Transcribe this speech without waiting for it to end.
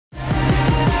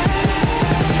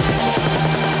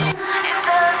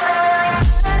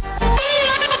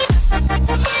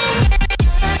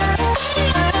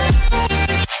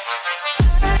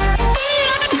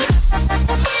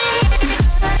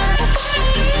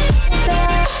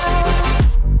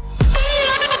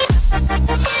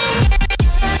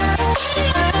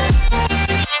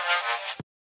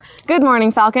Good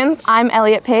morning, Falcons. I'm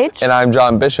Elliott Page. And I'm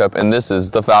John Bishop, and this is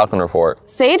the Falcon Report.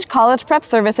 Sage College Prep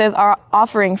Services are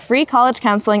offering free college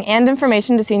counseling and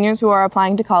information to seniors who are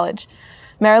applying to college.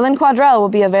 Marilyn Quadrell will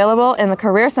be available in the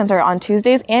Career Center on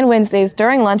Tuesdays and Wednesdays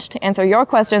during lunch to answer your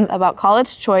questions about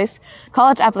college choice,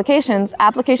 college applications,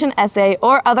 application essay,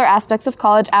 or other aspects of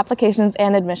college applications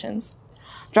and admissions.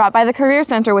 Drop by the Career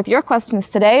Center with your questions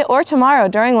today or tomorrow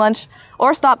during lunch,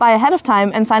 or stop by ahead of time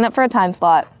and sign up for a time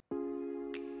slot.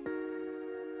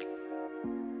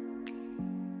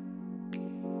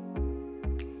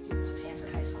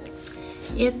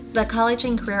 The College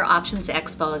and Career Options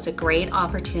Expo is a great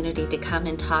opportunity to come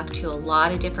and talk to a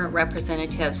lot of different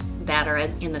representatives that are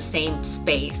in the same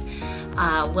space.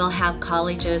 We'll have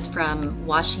colleges from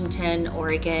Washington,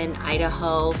 Oregon,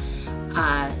 Idaho.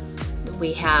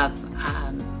 We have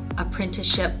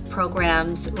apprenticeship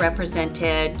programs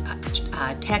represented,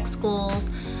 tech schools,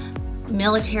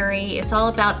 military. It's all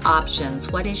about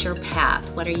options. What is your path?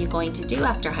 What are you going to do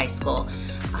after high school?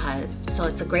 So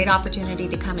it's a great opportunity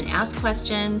to come and ask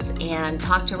questions and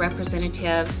talk to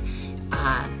representatives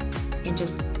and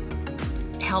just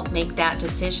help make that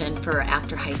decision for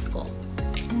after high school.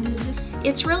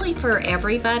 It's really for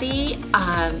everybody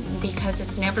because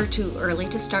it's never too early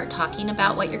to start talking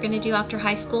about what you're going to do after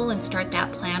high school and start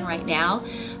that plan right now.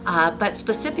 But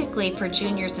specifically for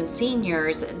juniors and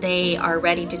seniors, they are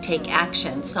ready to take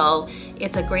action. So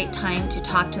it's a great time to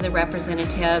talk to the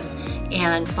representatives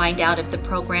and find out if the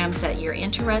programs that you're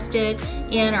interested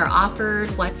in are offered,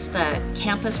 what's the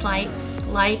campus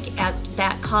like at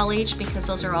that college, because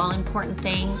those are all important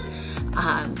things.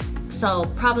 So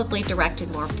probably directed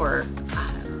more for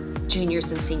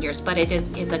juniors and seniors, but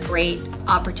it's a great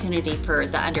opportunity for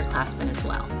the underclassmen as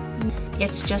well.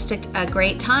 It's just a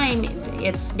great time.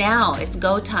 It's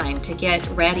go time to get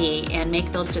ready and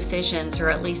make those decisions, or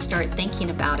at least start thinking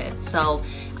about it. So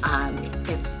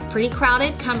it's pretty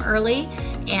crowded. Come early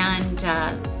and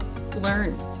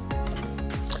learn.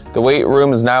 The weight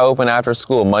room is now open after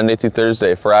school Monday through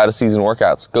Thursday for out-of-season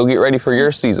workouts. Go get ready for your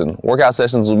season. Workout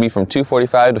sessions will be from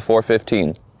 2:45 to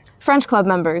 4:15. French Club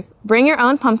members, bring your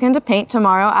own pumpkin to paint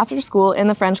tomorrow after school in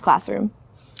the French classroom.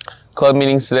 Club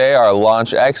meetings today are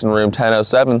Launch X in room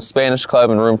 1007, Spanish Club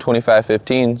in room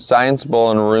 2515, Science Bowl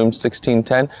in room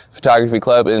 1610, Photography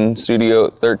Club in studio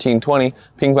 1320,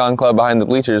 Ping Pong Club behind the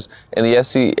bleachers, and the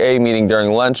SCA meeting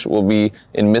during lunch will be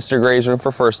in Mr. Gray's room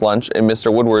for first lunch and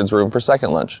Mr. Woodward's room for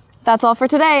second lunch. That's all for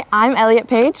today. I'm Elliott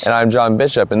Page. And I'm John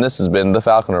Bishop, and this has been the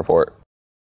Falcon Report.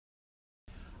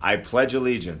 I pledge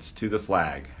allegiance to the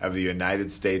flag of the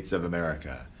United States of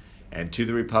America and to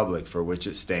the republic for which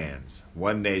it stands,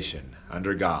 one nation,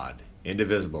 under God,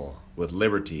 indivisible, with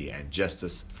liberty and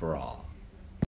justice for all.